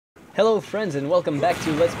Hello friends and welcome back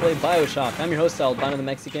to Let's Play Bioshock. I'm your host Albano the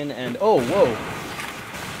Mexican and oh whoa.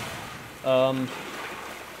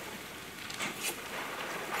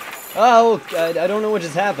 I don't know what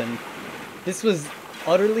just happened. This was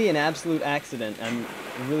utterly an absolute accident. I'm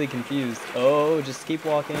really confused. Oh, just keep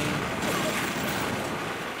walking.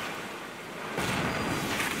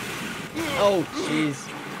 Oh jeez.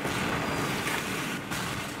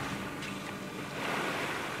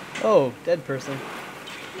 Oh, dead person.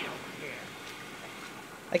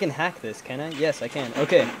 I can hack this, can I? Yes, I can.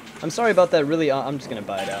 Okay. I'm sorry about that really odd... I'm just gonna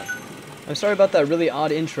buy it out. I'm sorry about that really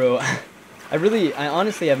odd intro. I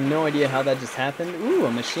honestly have no idea how that just happened. Ooh,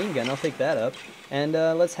 a machine gun. I'll pick that up. And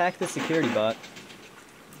let's hack the security bot.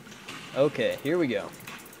 Okay, here we go.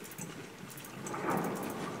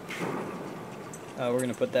 We're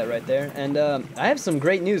gonna put that right there. And I have some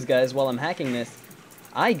great news, guys, while I'm hacking this.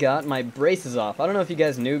 I got my braces off. I don't know if you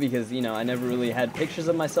guys knew because, you know, I never really had pictures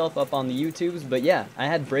of myself up on the YouTubes, but yeah, I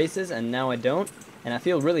had braces and now I don't, and I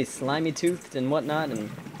feel really slimy-toothed and whatnot, and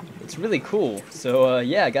it's really cool. So,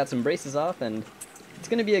 yeah, I got some braces off, and it's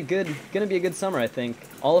gonna be a good summer, I think.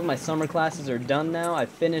 All of my summer classes are done now. I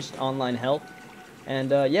finished online help,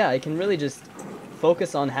 and yeah, I can really just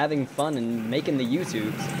focus on having fun and making the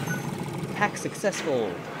YouTubes. Hack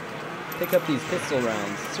successful. Pick up these pistol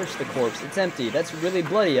rounds. Search the corpse. It's empty. That's really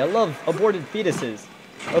bloody. I love aborted fetuses.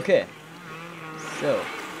 Okay. So.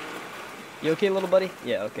 You okay, little buddy?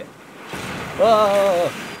 Yeah, okay.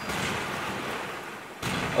 Whoa!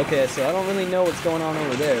 Okay, so I don't really know what's going on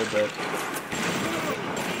over there, but...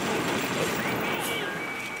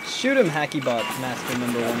 Shoot him, Hackybot, Master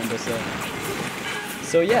number 1 imbecile.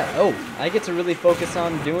 So yeah, oh, I get to really focus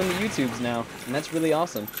on doing the YouTubes now, and that's really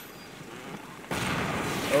awesome.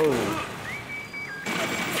 Oh.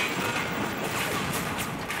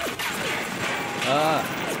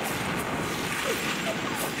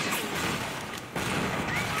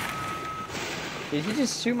 Did he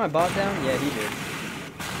just shoot my bot down? Yeah, he did.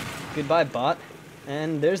 Goodbye, bot.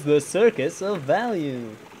 And there's the Circus of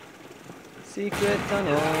Value. Secret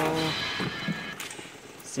tunnel.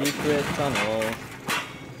 Secret tunnel.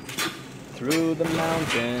 Through the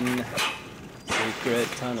mountain. Secret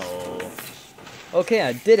tunnel. Okay,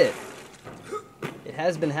 I did it. It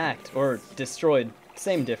has been hacked, or destroyed.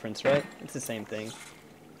 Same difference, right? It's the same thing.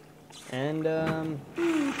 And,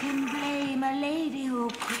 Who can blame a lady who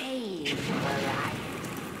craves variety?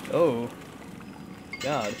 oh.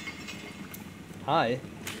 God. Hi.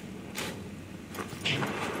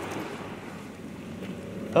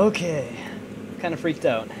 Okay. Kind of freaked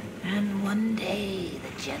out. And one day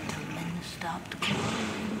the gentleman stopped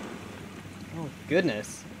calling. Oh,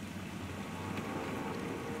 goodness.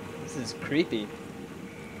 This is creepy.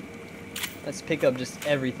 Let's pick up just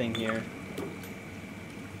everything here.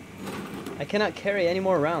 I cannot carry any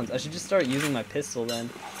more rounds. I should just start using my pistol then.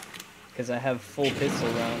 Because I have full pistol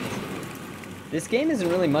rounds. This game isn't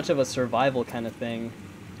really much of a survival kind of thing.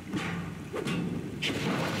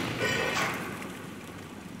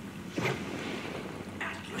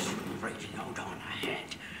 Atlas rating out on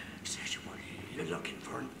ahead. Says you're looking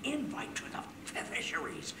for an invite to the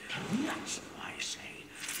fisheries. That's what I say.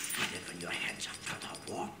 If your heads up to the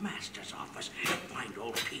Warpmaster's office and find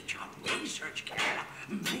old Peach on research camera,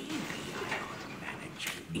 maybe I ought to manage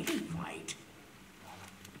an invite.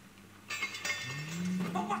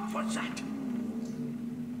 But what was that?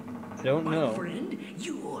 I don't know. My friend,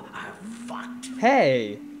 you are fucked.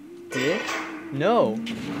 Hey! Dick? No.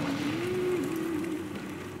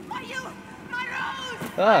 My youth! My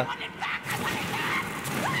rose! Ah. I want it back!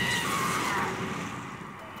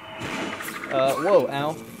 Whoa,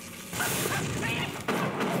 ow.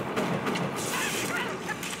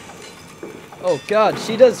 Oh god,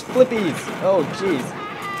 she does flippies! Oh jeez.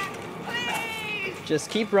 Just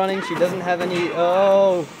keep running, she doesn't have any...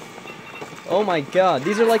 Oh! Oh my god,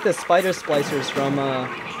 these are like the spider splicers from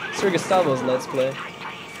Sir Gustavo's Let's Play.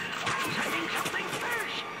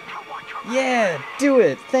 Yeah, do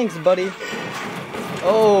it! Thanks, buddy!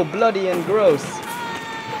 Oh, bloody and gross.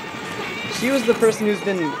 She was the person who's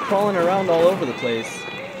been crawling around all over the place.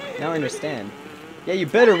 Now I understand. Yeah, you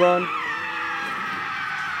better run.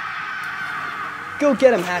 Go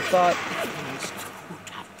get him, Hackbot. It's too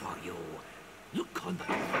tough for you. Look on the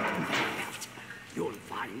left. You'll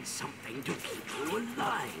find something to keep you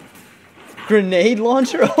alive. Grenade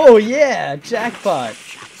launcher? Oh yeah, jackpot.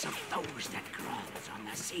 Shots of those that crawls on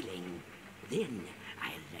the ceiling. Then I'll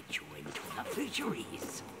let you into the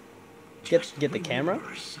fisheries. Get the camera?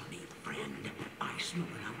 Remember, sonny friend, I smell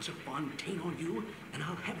an ounce of Fontaine on you, and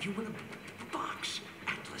I'll have you in a box.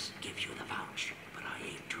 Atlas gives you the vouch, but I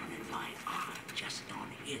ain't turning my eye just on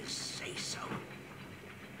his say-so.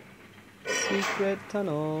 Secret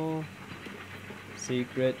tunnel.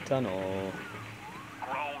 Secret tunnel.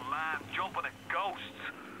 Grown man jumping at ghosts.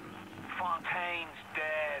 Fontaine's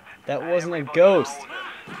dead. That wasn't a Everybody ghost. knows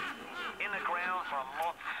it. In the ground for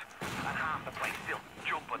months, and half the place still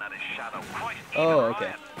jumping at his shadow. Christ, Oh, even okay.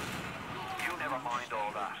 Ryan. You never mind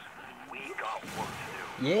all that. We got work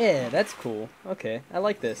to do. Yeah, that's cool. Okay, I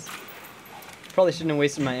like this. Probably shouldn't have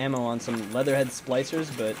wasted my ammo on some leatherhead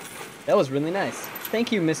splicers, but that was really nice.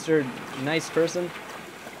 Thank you, Mr. Nice Person.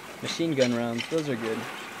 Machine gun rounds, those are good.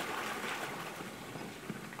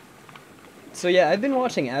 So yeah, I've been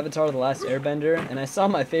watching Avatar: The Last Airbender, and I saw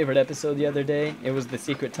my favorite episode the other day. It was the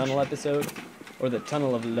Secret Tunnel episode, or the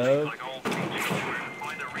Tunnel of Love. Like old beach somewhere to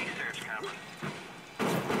find a research camera.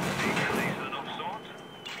 Decent enough sort.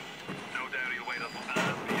 No doubt he'll wait up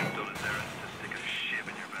after you've done his errands to stick a shiv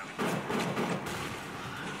in your mouth.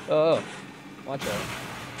 Oh, watch out.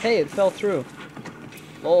 Hey, it fell through.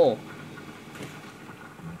 Lol.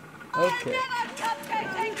 Okay.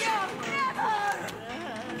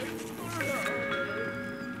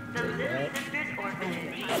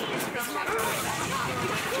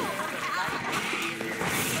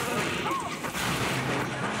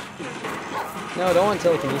 No, I don't want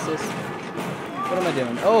telekinesis. What am I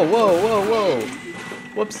doing? Oh, whoa, whoa, whoa.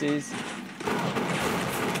 Whoopsies.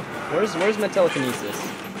 Where's my telekinesis?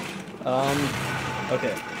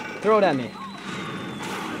 Okay. Throw it at me.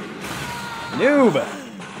 Noob!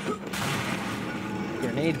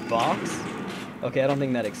 Grenade box? Okay, I don't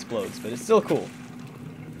think that explodes, but it's still cool.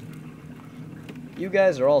 You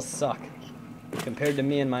guys are all suck compared to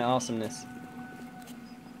me and my awesomeness.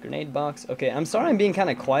 Grenade box. Okay, I'm sorry I'm being kind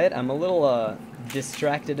of quiet. I'm a little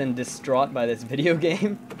distracted and distraught by this video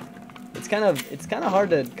game. It's kind of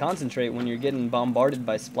hard to concentrate when you're getting bombarded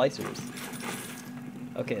by splicers.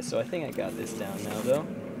 Okay, so I think I got this down now though.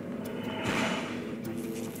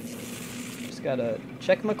 Just gotta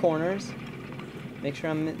check my corners. Make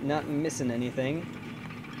sure I'm not missing anything.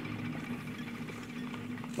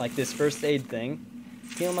 Like this first aid thing.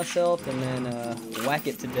 Heal myself and then whack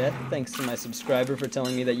it to death. Thanks to my subscriber for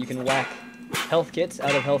telling me that you can whack health kits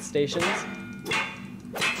out of health stations.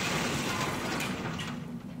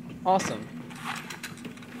 Awesome.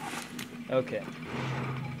 Okay.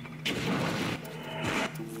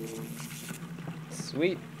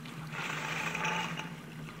 Sweet.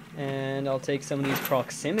 And I'll take some of these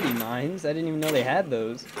proximity mines. I didn't even know they had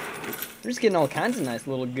those. We're just getting all kinds of nice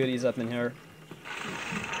little goodies up in here.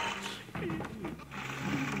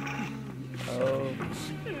 Oh.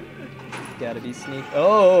 Gotta be sneak.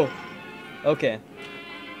 Oh! Okay.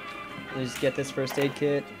 Let me just get this first aid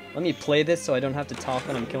kit. Let me play this so I don't have to talk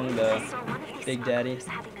when I'm killing the Big Daddy.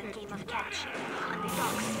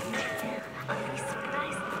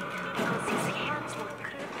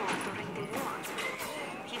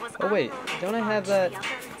 Oh wait, don't I have that?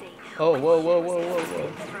 Oh, whoa, whoa, whoa, whoa,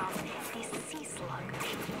 whoa.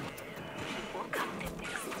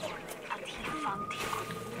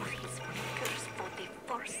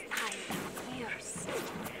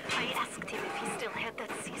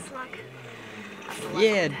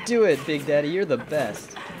 Yeah, do it, Big Daddy, you're the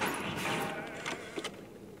best.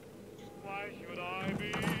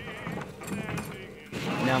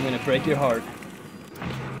 Now I'm gonna break your heart.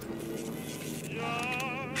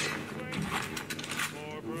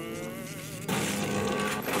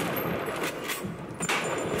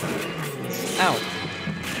 Ow.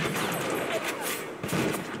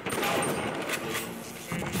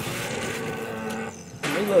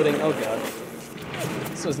 I'm reloading. Oh god.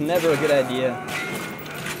 This was never a good idea.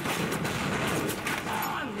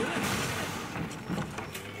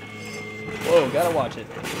 Whoa, gotta watch it.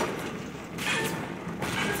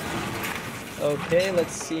 Okay,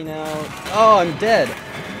 let's see now. Oh, I'm dead.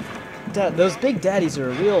 Those Big Daddies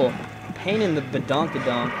are a real pain in the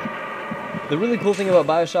badonkadonk. The really cool thing about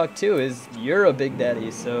Bioshock 2 is you're a Big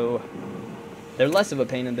Daddy, so they're less of a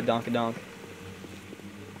pain in the donkadonk.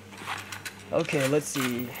 Okay, let's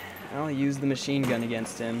see. I'll use the machine gun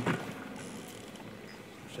against him.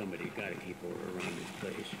 Somebody gotta keep order around this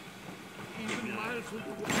place.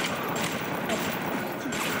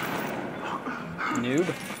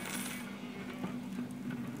 Noob.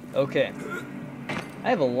 Okay. I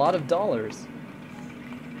have a lot of dollars.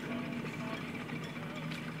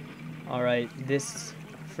 Alright, this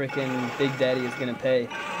frickin' Big Daddy is gonna pay.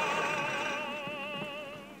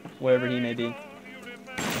 Wherever he may be.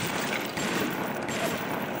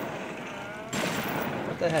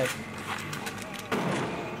 What the heck?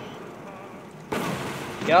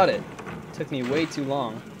 Got it. Took me way too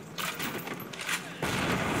long.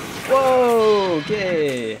 Whoa,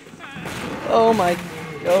 okay. Oh my,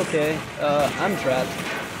 okay. I'm trapped.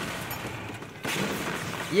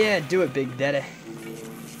 Yeah, do it, Big Daddy.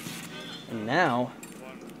 And now,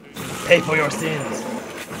 pay for your sins.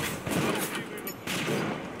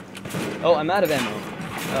 Oh, I'm out of ammo.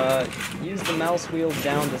 Use the mouse wheel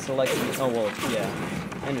down to select the... Oh, well, yeah.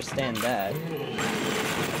 I understand that.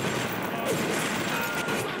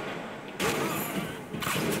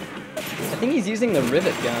 I think he's using the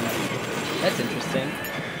rivet gun. That's interesting.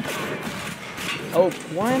 Oh,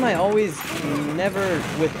 why am I always never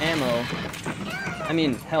with ammo? I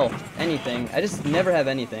mean, health, anything. I just never have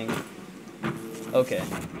anything. Okay.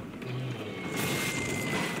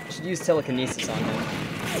 I should use telekinesis on him.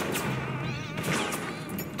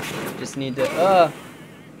 Just need to,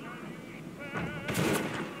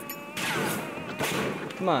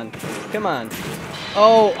 Come on. Come on.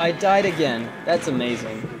 Oh, I died again. That's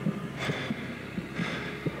amazing.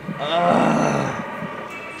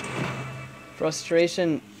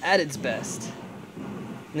 Frustration at its best.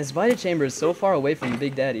 And this Vita Chamber is so far away from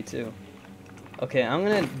Big Daddy, too. Okay, I'm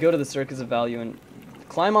gonna go to the Circus of Value and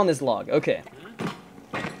climb on this log. Okay.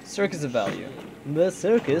 Circus of Value. The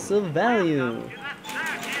Circus of Value.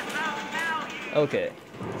 Okay.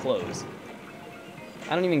 Close.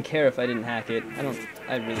 I don't even care if I didn't hack it.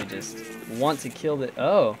 I really just want to kill the...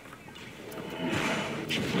 Oh.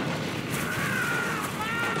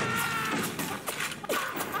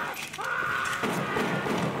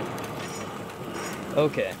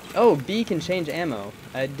 Okay. Oh, B can change ammo.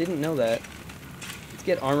 I didn't know that. Let's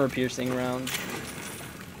get armor-piercing rounds.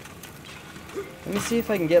 Let me see if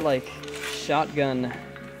I can get, like, shotgun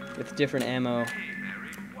with different ammo.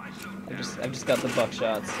 I've just got the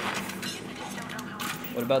buckshots.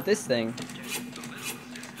 What about this thing?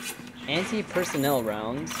 Anti-personnel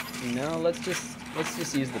rounds. No, let's just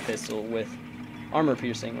use the pistol with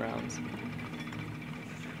armor-piercing rounds.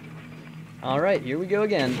 All right, here we go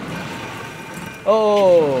again.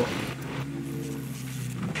 Oh!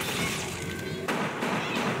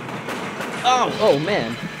 Oh! Oh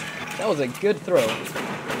man, that was a good throw.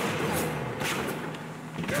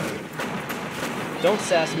 Don't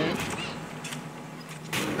sass me.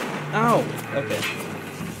 Ow! Okay.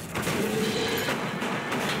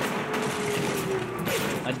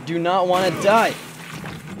 I do not want to die.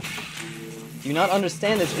 Do you not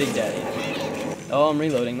understand this, Big Daddy? Oh, I'm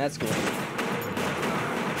reloading. That's cool.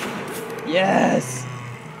 Yes!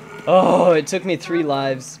 Oh, it took me 3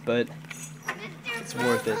 lives, but it's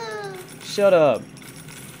worth it. Shut up.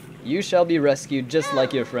 You shall be rescued just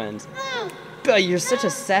like your friends. But you're such a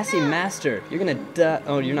sassy master. You're gonna die.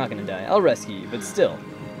 Oh, you're not gonna die. I'll rescue you, but still.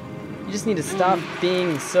 You just need to stop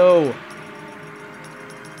being so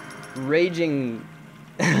raging.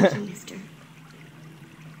 Thank you, mister.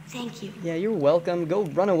 Thank you. Yeah, you're welcome. Go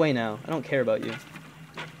run away now. I don't care about you.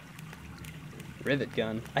 Rivet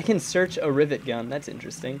gun. I can search a rivet gun. That's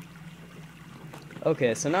interesting.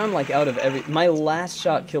 Okay, so now I'm like out of every... My last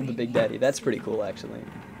shot killed the Big Daddy. That's pretty cool, actually.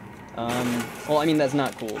 Well, I mean, that's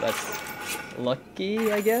not cool. That's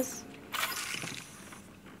lucky, I guess.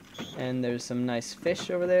 And there's some nice fish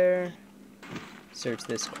over there. Search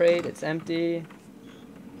this crate. It's empty.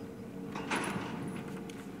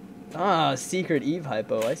 Ah, secret Eve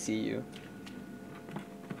hypo. I see you.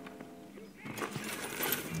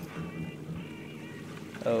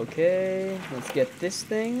 Okay, let's get this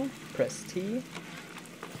thing. Press T.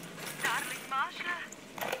 Darling Masha,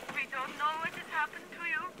 we don't know what has happened to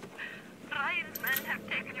you. Ryan's men have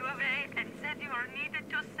taken you away and said you are needed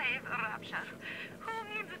to save Rapture. Who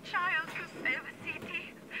needs a child to save a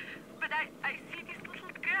city? But I see these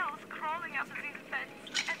little girls crawling out of this vent,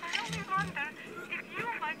 and I only wonder if you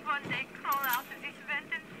might one day crawl out of this vent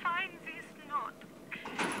and find this note.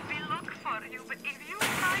 We look for you, but if you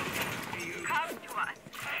find it, come to us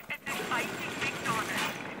at the Fighting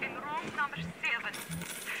McDonald's in room number 7.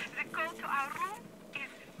 The code to our room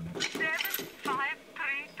is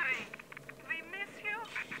 7533. We miss you,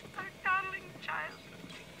 our darling child.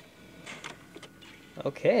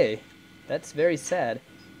 Okay, that's very sad.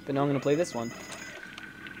 But now I'm gonna play this one.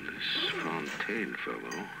 This Fontaine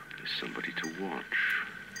fellow is somebody to watch.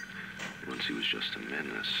 Once he was just a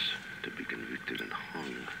menace, to be convicted and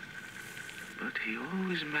hung. But he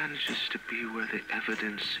always manages to be where the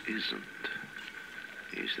evidence isn't.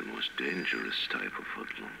 He's the most dangerous type of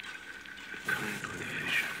hoodlum. The kind with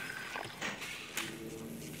vision.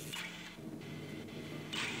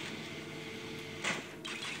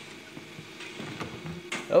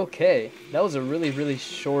 Okay, that was a really, really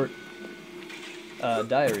short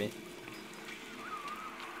diary.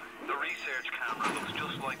 The research camera looks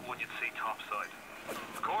just like one you'd see topside.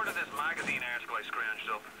 According to this magazine article I scrounged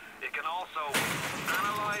up, it can also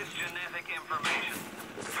analyze genetic information,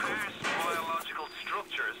 parse biological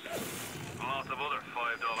structures, and lots of other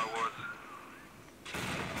 $5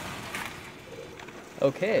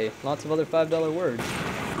 Okay, lots of other $5 words.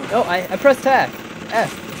 Oh, I pressed tack.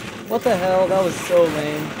 F. What the hell? That was so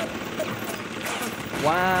lame.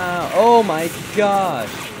 Wow. Oh my gosh.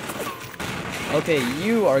 Okay,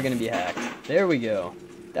 you are gonna be hacked. There we go.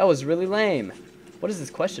 That was really lame. What is this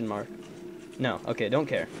question mark? No. Okay, don't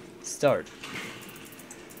care. Start.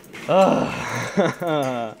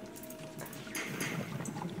 Ugh.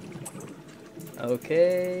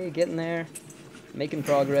 Okay, getting there. Making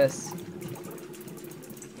progress.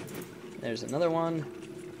 There's another one.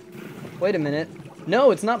 Wait a minute.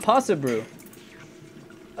 No, it's not pasta brew.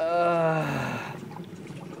 Let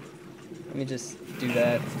me just do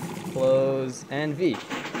that. Close and V.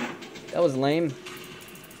 That was lame.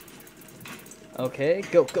 Okay,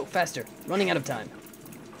 go, go, faster. Running out of time.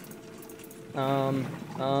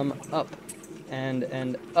 Up.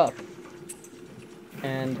 And up.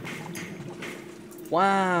 And...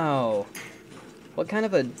 Wow. What kind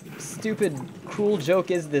of a stupid, cruel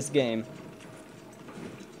joke is this game?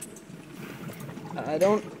 I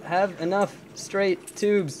don't have enough straight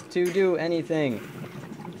tubes to do anything.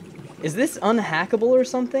 Is this unhackable or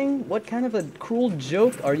something? What kind of a cruel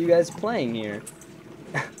joke are you guys playing here?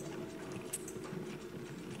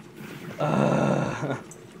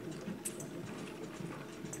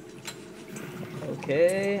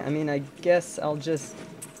 Okay, I mean, I guess I'll just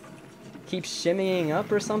keep shimmying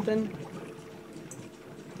up or something?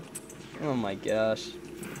 Oh my gosh.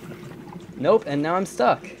 Nope, and now I'm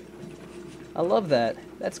stuck. I love that.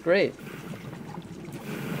 That's great.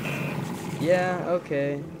 Yeah,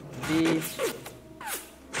 okay. V.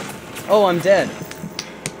 Oh, I'm dead.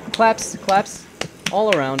 Claps, claps,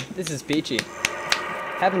 all around. This is peachy.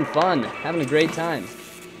 Having fun, having a great time.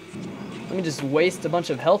 Let me just waste a bunch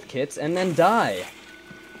of health kits and then die.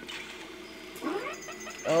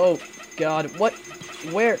 Oh, God, what?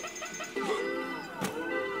 Where?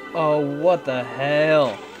 Oh, what the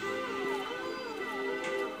hell?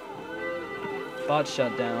 Bot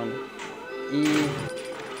shut down. E.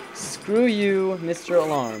 Screw you, Mr.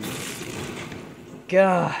 Alarm.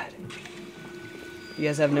 God. You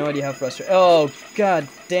guys have no idea how frustrating. Oh, God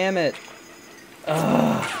damn it.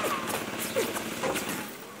 Ugh.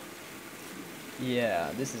 Yeah,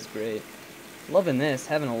 this is great. Loving this,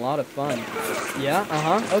 having a lot of fun. Yeah,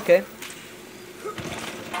 okay.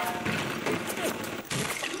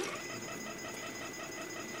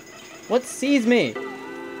 What sees me?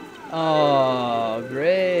 Oh,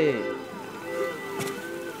 great.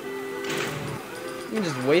 You can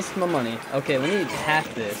just waste my money. Okay, let me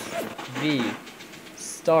hack this. V.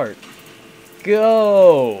 Start.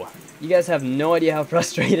 Go! You guys have no idea how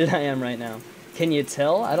frustrated I am right now. Can you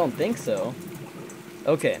tell? I don't think so.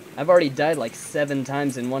 Okay, I've already died like 7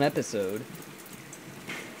 times in one episode.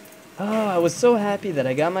 Oh, I was so happy that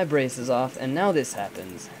I got my braces off, and now this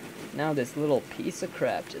happens. Now this little piece of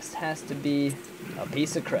crap just has to be a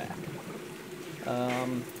piece of crap.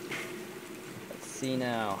 Let's see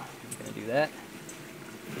now. I'm gonna do that.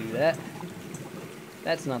 Do that.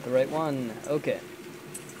 That's not the right one. Okay.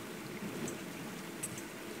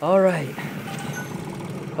 Alright.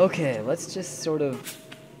 Okay, let's just sort of,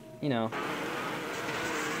 you know,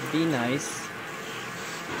 be nice.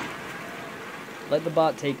 Let the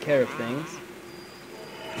bot take care of things.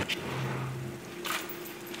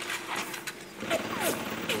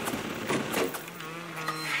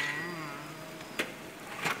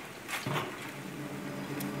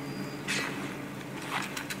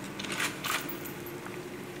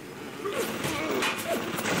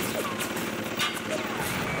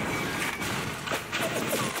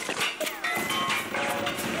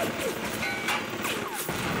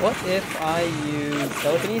 What if I use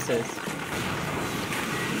telekinesis?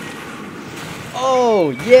 Oh,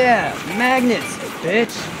 yeah! Magnets,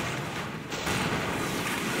 bitch!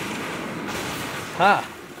 Ha!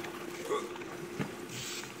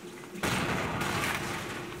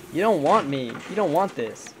 You don't want me. You don't want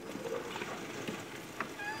this.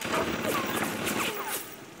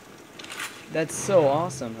 That's so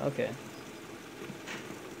awesome. Okay.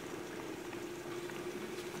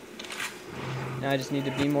 Now I just need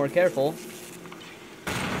to be more careful.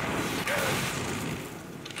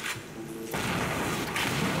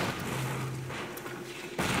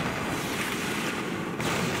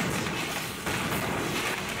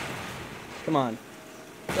 Come on.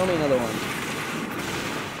 Throw me another one.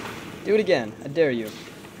 Do it again. I dare you.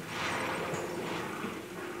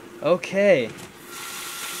 Okay.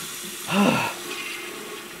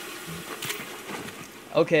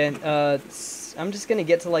 Okay, I'm just gonna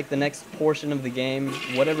get to like the next portion of the game,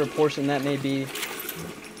 whatever portion that may be,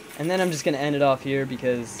 and then I'm just gonna end it off here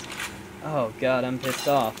because, oh god, I'm pissed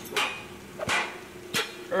off.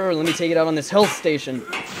 Let me take it out on this health station.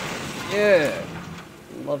 Yeah.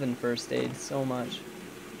 Loving first aid so much.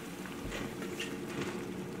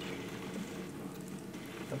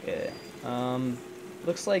 Okay.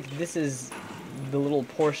 Looks like this is the little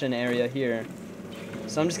portion area here.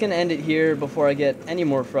 So I'm just gonna end it here before I get any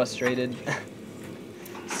more frustrated.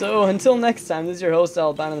 So until next time, this is your host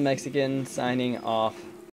Albino the Mexican signing off.